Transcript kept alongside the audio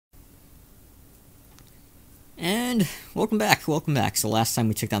And welcome back, welcome back. So last time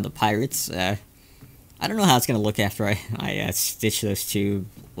we took down the pirates. I don't know how it's gonna look after I stitch those two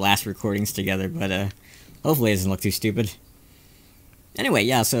last recordings together, but hopefully it doesn't look too stupid. Anyway,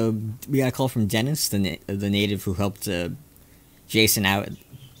 yeah, so we got a call from Dennis, the native who helped Jason out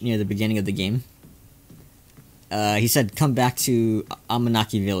near the beginning of the game. He said come back to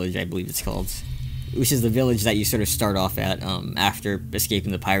Amanaki Village, I believe it's called, which is the village that you sort of start off at after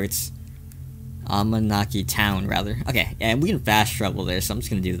escaping the pirates. Amanaki Town, rather. Okay, yeah, we can fast travel there, so I'm just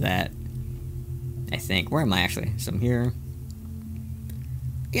gonna do that. I think. Where am I actually? So I'm here.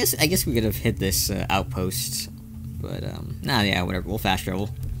 I guess we could have hit this outpost, but nah, yeah, whatever. We'll fast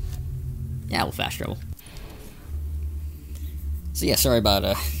travel. Yeah, we'll fast travel. So yeah, sorry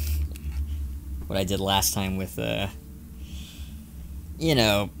about what I did last time with you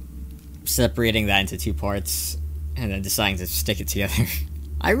know, separating that into two parts and then deciding to stick it together.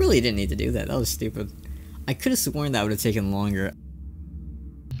 I really didn't need to do that. That was stupid. I could have sworn that would have taken longer.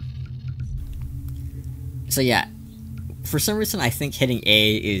 So yeah, for some reason I think hitting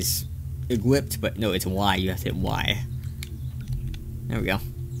A is equipped, but no, it's Y. You have to hit Y. There we go.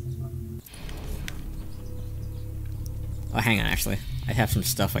 Oh, hang on, actually. I have some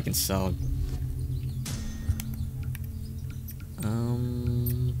stuff I can sell.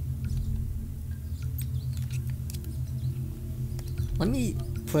 Let me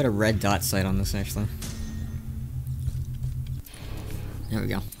put a red dot sight on this, actually. There we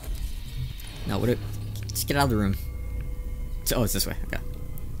go. No, just get out of the room. Oh, it's this way. Okay.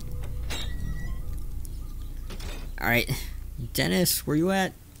 Alright. Dennis, where you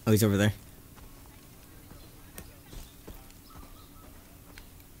at? Oh, he's over there.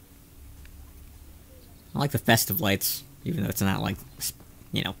 I like the festive lights, even though it's not like,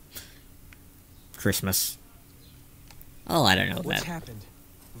 you know, Christmas. Oh, I don't know What's that. happened?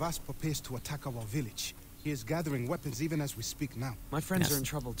 Vas prepares to attack our village. He is gathering weapons even as we speak now. My friends Yes. are in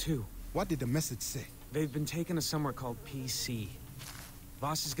trouble too. What did the message say? They've been taken to somewhere called PC.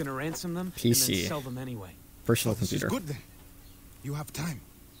 Voss is gonna ransom them and PC. then sell them anyway. Personal This is computer. good then. You have time.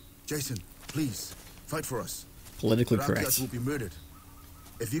 Jason, please, fight for us. Politically The correct. Rakyat will be murdered.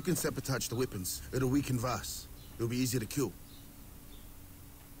 If you can sabotage the weapons, it'll weaken Vas. It'll be easier to kill.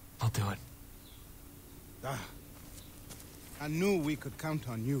 I'll do it. Ah. I knew we could count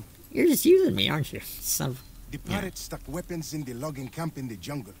on you. You're just using me, aren't you? Son of... The pirates stuck weapons in the logging camp in the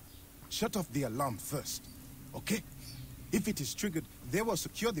jungle. Shut off the alarm first, okay? If it is triggered, they will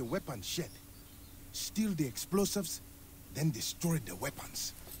secure the weapon shed. Steal the explosives, then destroy the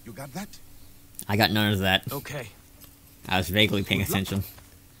weapons. You got that? I got none of that. Okay. I was vaguely paying Good luck. attention.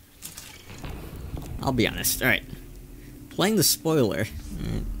 I'll be honest. Alright. Playing the spoiler.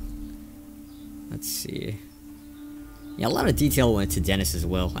 Alright. Let's see. Yeah, a lot of detail went to Dennis as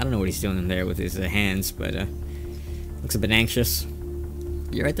well. I don't know what he's doing in there with his hands, but looks a bit anxious.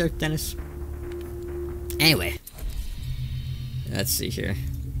 You right there, Dennis? Anyway. Let's see here.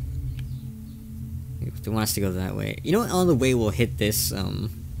 They want us to go that way. You know what? On the way, we'll hit this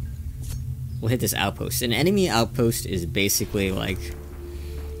outpost. An enemy outpost is basically like...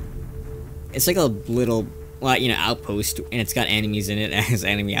 It's like a little, well, you know, outpost, and it's got enemies in it, as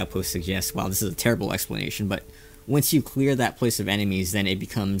enemy outpost suggests. Wow, this is a terrible explanation, but once you clear that place of enemies, then it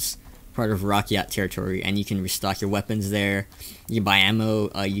becomes part of Rakyat territory, and you can restock your weapons there. You can buy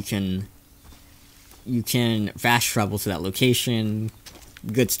ammo. You can fast travel to that location.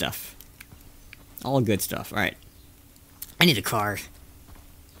 Good stuff. All good stuff. All right. I need a car.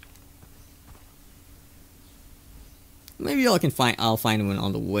 Maybe I'll find one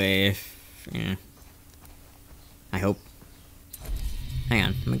on the way. Yeah. I hope. Hang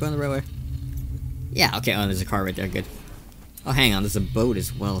on. Am I going the right way? Yeah, okay. Oh, there's a car right there. Good. Oh, hang on. There's a boat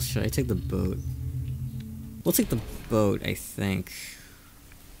as well. Should I take the boat? We'll take the boat, I think.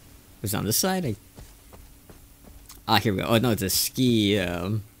 Was it on this side? Ah, here we go. Oh, no, it's a ski,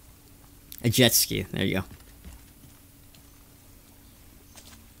 a jet ski. There you go.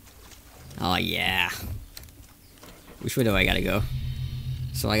 Oh, yeah. Which way do I gotta go?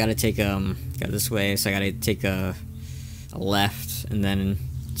 So I gotta take, go this way, so I gotta take a left, and then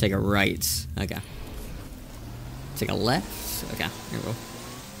take a right. Okay. Take a left? Okay, here we go.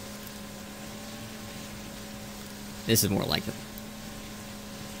 This is more like it.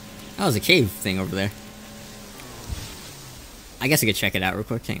 Oh, there's a cave thing over there. I guess I could check it out real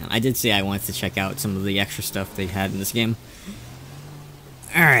quick. Hang on. I did say I wanted to check out some of the extra stuff they had in this game.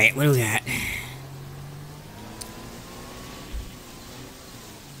 Alright, what do we got?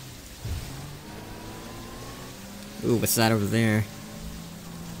 Ooh, what's that over there?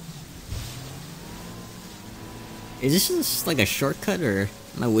 Is this just like a shortcut, or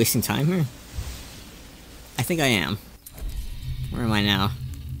am I wasting time here? I think I am. Where am I now?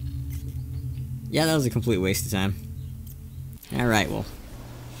 Yeah, that was a complete waste of time. Alright, well.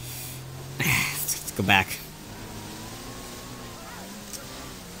 Let's go back.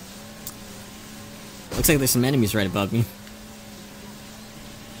 Looks like there's some enemies right above me.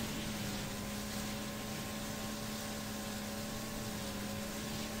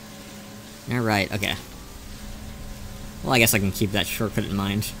 Alright, okay. Well, I guess I can keep that shortcut in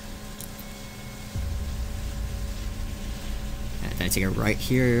mind. Can I take a right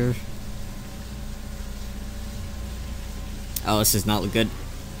here? Oh, this does not look good.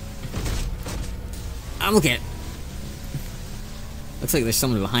 I'm okay. Looks like there's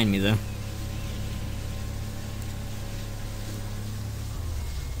someone behind me, though.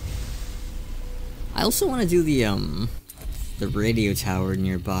 I also want to do the radio tower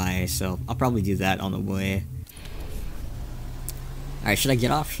nearby, so I'll probably do that on the way. Alright, should I get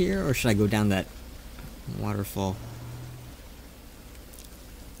off here, or should I go down that waterfall?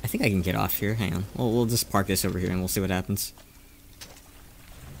 I think I can get off here. Hang on. We'll just park this over here and we'll see what happens.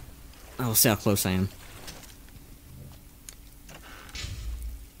 Oh, we'll see how close I am.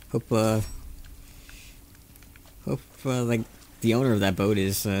 Hope, like, the owner of that boat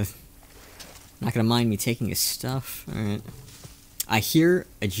is, not gonna mind me taking his stuff. Alright. I hear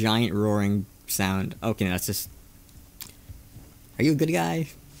a giant roaring sound. Okay, that's just... Are you a good guy?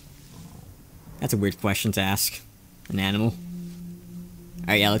 That's a weird question to ask an animal.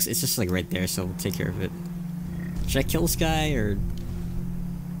 Alright, Alex, it's just like right there, so we'll take care of it. Should I kill this guy, or...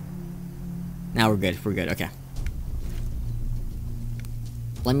 Now we're good, okay.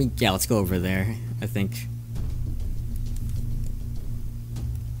 Yeah, let's go over there, I think.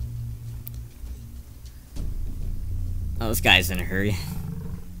 Oh, this guy's in a hurry.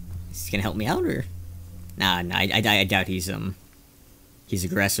 Is he gonna help me out, or? Nah, I doubt he's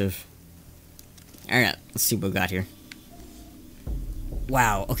aggressive. Alright, let's see what we got here.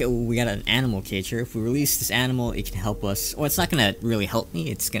 Wow, okay, well, we got an animal cage here. If we release this animal, it can help us. Well, it's not gonna really help me,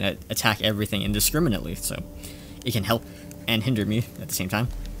 it's gonna attack everything indiscriminately, so it can help and hinder me at the same time.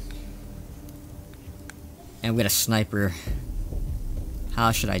 And we got a sniper.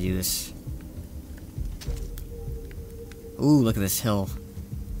 How should I do this? Ooh, look at this hill.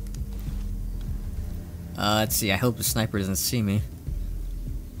 Let's see, I hope the sniper doesn't see me.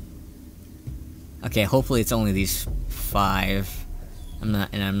 Okay, hopefully it's only these 5.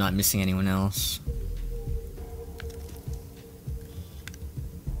 I'm not missing anyone else.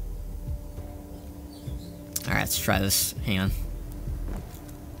 Alright, let's try this. Hang on.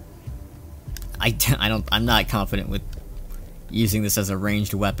 I'm not confident with using this as a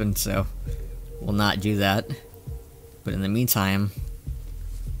ranged weapon, so we'll not do that. But in the meantime...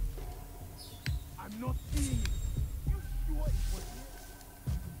 I'm not seeing it. You sure it was here?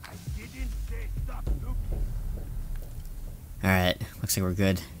 I didn't say stop looking. Alright, looks like we're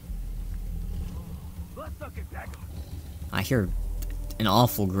good. Let's look at that. I hear an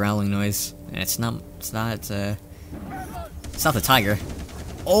awful growling noise, and it's not the tiger.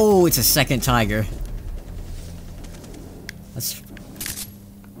 Oh, it's a second tiger. Let's...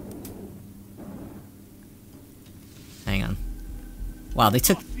 Hang on. Wow, I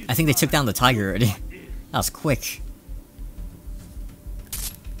think they took down the tiger already. That was quick.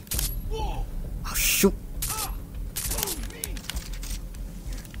 Oh, shoot.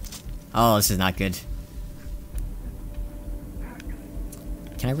 Oh, this is not good.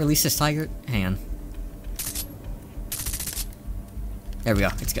 Can I release this tiger? Hang on. There we go.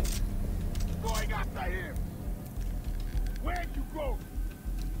 It's good. Going after him. Where'd you go?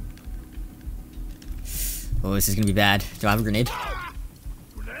 Oh, this is gonna be bad. Do I have a grenade?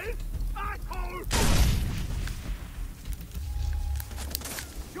 Grenade? Asshole!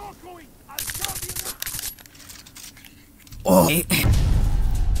 You're going. I'll tell you now. Oh.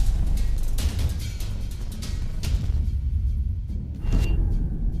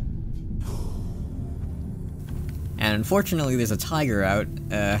 And unfortunately, there's a tiger out.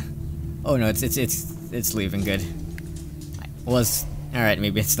 Oh no, it's leaving. Good. All right.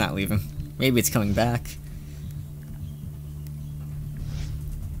 Maybe it's not leaving. Maybe it's coming back.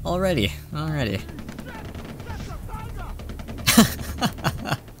 Already.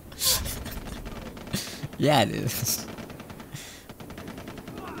 Yeah, it is.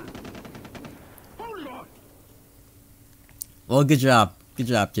 Well, good job. Good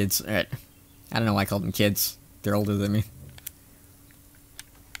job, kids. Alright. I don't know why I called them kids. They're older than me.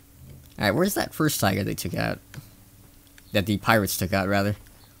 Alright, where's that first tiger they took out? That the pirates took out, rather.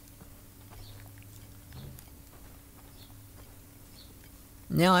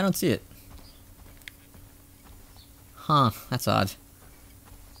 No, I don't see it. Huh, that's odd.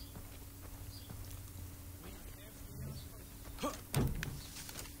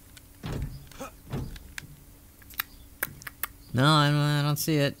 No, I don't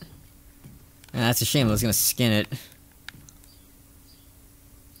see it. Yeah, that's a shame. I was gonna skin it.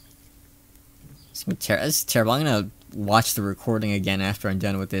 It's terrible. I'm gonna watch the recording again after I'm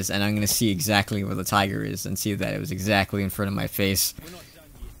done with this, and I'm gonna see exactly where the tiger is, and see that it was exactly in front of my face. We're not done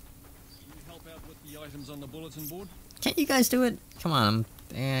yet. Can you help out with the items on the bulletin board? Can't you guys do it? Come on,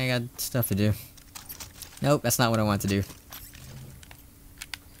 I got stuff to do. Nope, that's not what I want to do.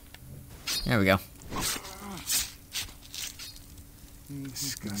 There we go.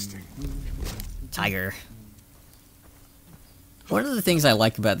 Disgusting. Tiger. One of the things I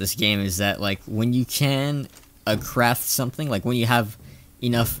like about this game is that, like, when you can craft something, like when you have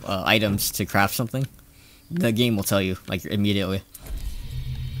enough items to craft something, the game will tell you, like, immediately.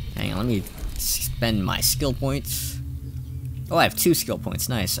 Hang on, let me spend my skill points. Oh, I have 2 skill points.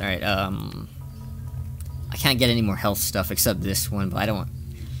 Nice. Alright, I can't get any more health stuff except this one, but I don't want...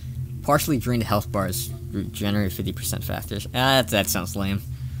 Partially drained health bars regenerate 50% faster. That sounds lame.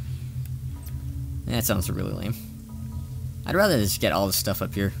 That sounds really lame. I'd rather just get all the stuff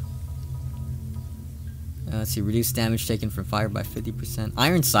up here. Let's see, reduce damage taken from fire by 50%.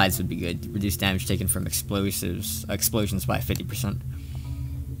 Iron sides would be good. Reduce damage taken from explosions by 50%.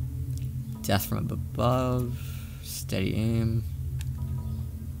 Death from above. Steady aim.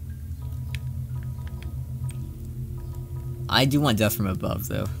 I do want death from above,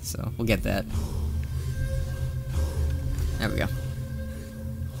 though, so we'll get that. There we go.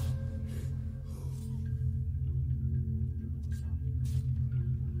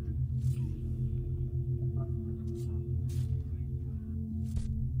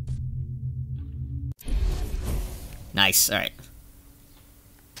 Nice, alright.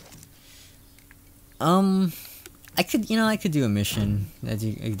 I could do a mission. I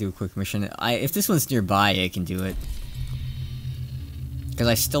could do a quick mission. If this one's nearby, I can do it. Because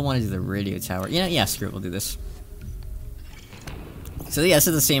I still want to do the radio tower. Yeah, screw it, we'll do this. So yeah, this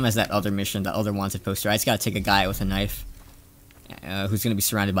is the same as that other mission, that other wanted poster. I just gotta take a guy with a knife, who's gonna be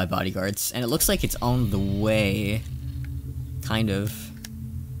surrounded by bodyguards. And it looks like it's on the way. Kind of.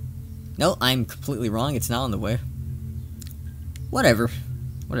 No, I'm completely wrong, it's not on the way. Whatever,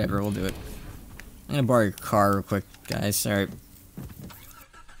 we'll do it. I'm gonna borrow your car real quick, guys, alright.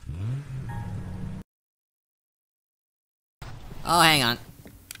 Oh, hang on.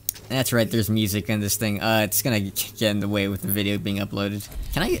 That's right, there's music in this thing. It's gonna get in the way with the video being uploaded.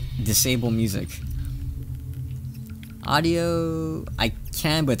 Can I disable music? Audio... I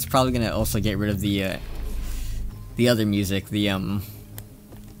can, but it's probably gonna also get rid of the other music.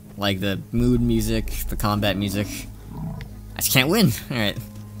 Like the mood music, the combat music. I just can't win! Alright.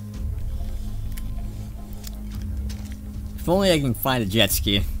 If only I can find a jet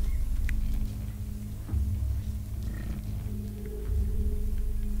ski.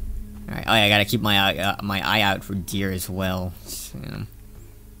 Alright, oh yeah, I gotta keep my eye out for deer as well.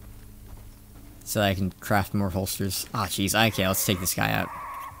 So that I can craft more holsters. Ah, jeez. Okay, let's take this guy out.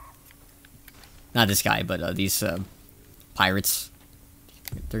 Not this guy, but these pirates.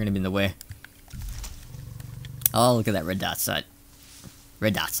 They're gonna be in the way. Oh, look at that red dot sight.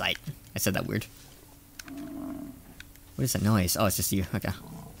 Red dot sight. I said that weird. What is that noise? Oh, it's just you. Okay.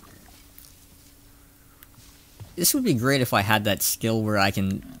 This would be great if I had that skill where I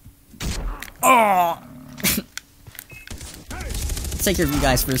can... Oh! Let's take care of you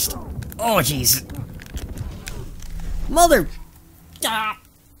guys first. Oh, jeez. Mother... Ah!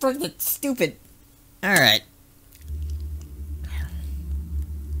 Freaking stupid. Alright.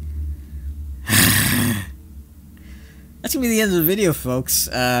 That's gonna be the end of the video, folks.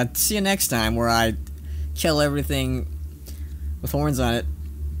 See you next time, where I kill everything with horns on it.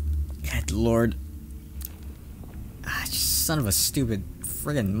 God lord. Ah, son of a stupid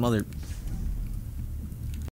friggin' mother...